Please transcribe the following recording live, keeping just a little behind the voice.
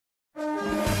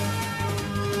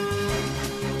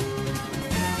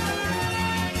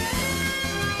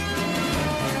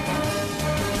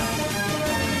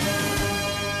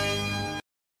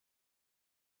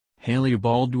Hailey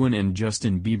Baldwin and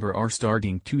Justin Bieber are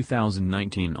starting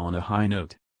 2019 on a high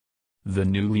note. The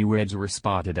newlyweds were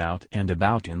spotted out and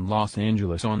about in Los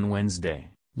Angeles on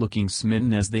Wednesday, looking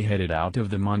smitten as they headed out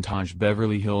of the Montage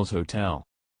Beverly Hills hotel.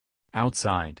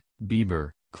 Outside,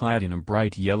 Bieber, clad in a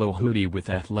bright yellow hoodie with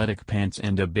athletic pants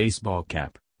and a baseball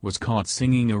cap, was caught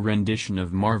singing a rendition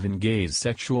of Marvin Gaye's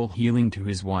Sexual Healing to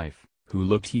his wife, who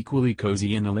looked equally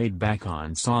cozy in a laid-back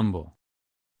ensemble.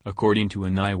 According to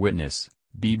an eyewitness,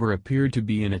 Bieber appeared to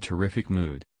be in a terrific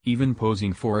mood, even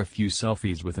posing for a few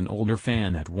selfies with an older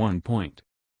fan at one point.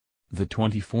 The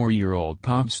 24-year-old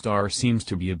pop star seems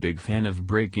to be a big fan of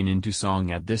breaking into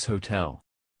song at this hotel.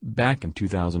 Back in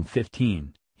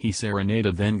 2015, he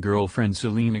serenaded then-girlfriend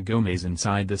Selena Gomez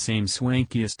inside the same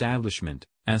swanky establishment,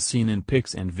 as seen in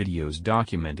pics and videos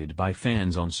documented by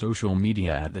fans on social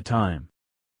media at the time.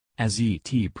 As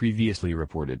ET previously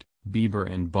reported, Bieber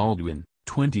and Baldwin,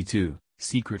 22,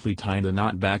 secretly tied a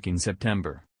knot back in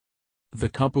September. The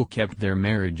couple kept their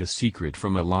marriage a secret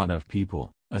from a lot of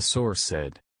people, a source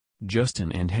said.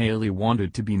 Justin and Hailey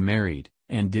wanted to be married,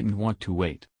 and didn't want to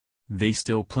wait. They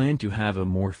still planned to have a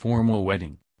more formal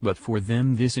wedding, but for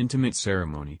them this intimate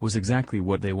ceremony was exactly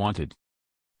what they wanted.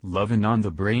 Lovin' on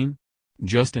the brain?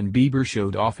 Justin Bieber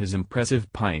showed off his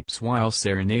impressive pipes while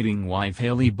serenading wife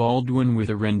Hailey Baldwin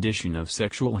with a rendition of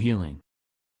Sexual Healing.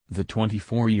 The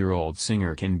 24-year-old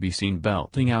singer can be seen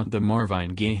belting out the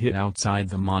Marvin Gaye hit outside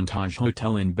the Montage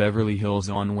Hotel in Beverly Hills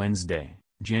on Wednesday,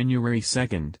 January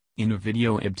 2, in a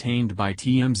video obtained by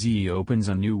TMZ. Opens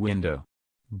a new window.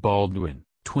 Baldwin,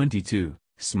 22,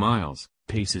 smiles,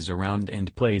 paces around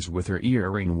and plays with her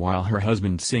earring while her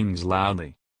husband sings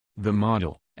loudly. The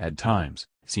model, at times,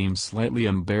 seems slightly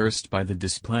embarrassed by the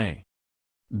display.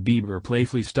 Bieber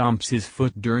playfully stomps his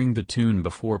foot during the tune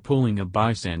before pulling a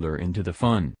bystander into the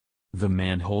fun. The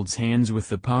man holds hands with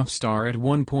the pop star at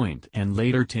one point and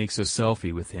later takes a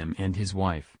selfie with him and his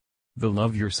wife. The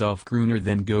Love Yourself crooner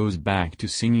then goes back to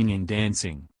singing and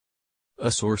dancing.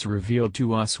 A source revealed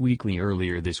to Us Weekly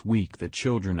earlier this week that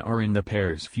children are in the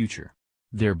pair's future.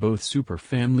 They're both super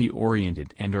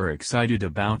family-oriented and are excited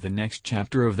about the next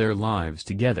chapter of their lives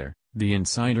together, the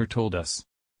insider told us.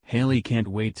 Hailey can't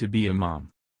wait to be a mom.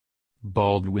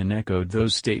 Baldwin echoed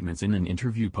those statements in an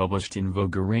interview published in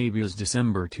Vogue Arabia's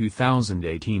December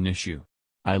 2018 issue.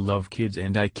 "I love kids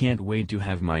and I can't wait to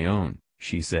have my own,"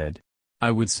 she said.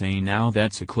 "I would say now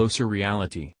that's a closer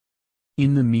reality."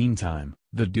 In the meantime,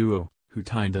 the duo, who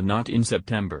tied a knot in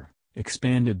September,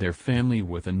 expanded their family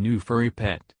with a new furry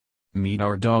pet. "Meet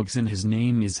our dogs and his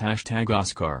name is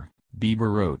 #Oscar,"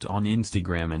 Bieber wrote on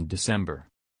Instagram in December.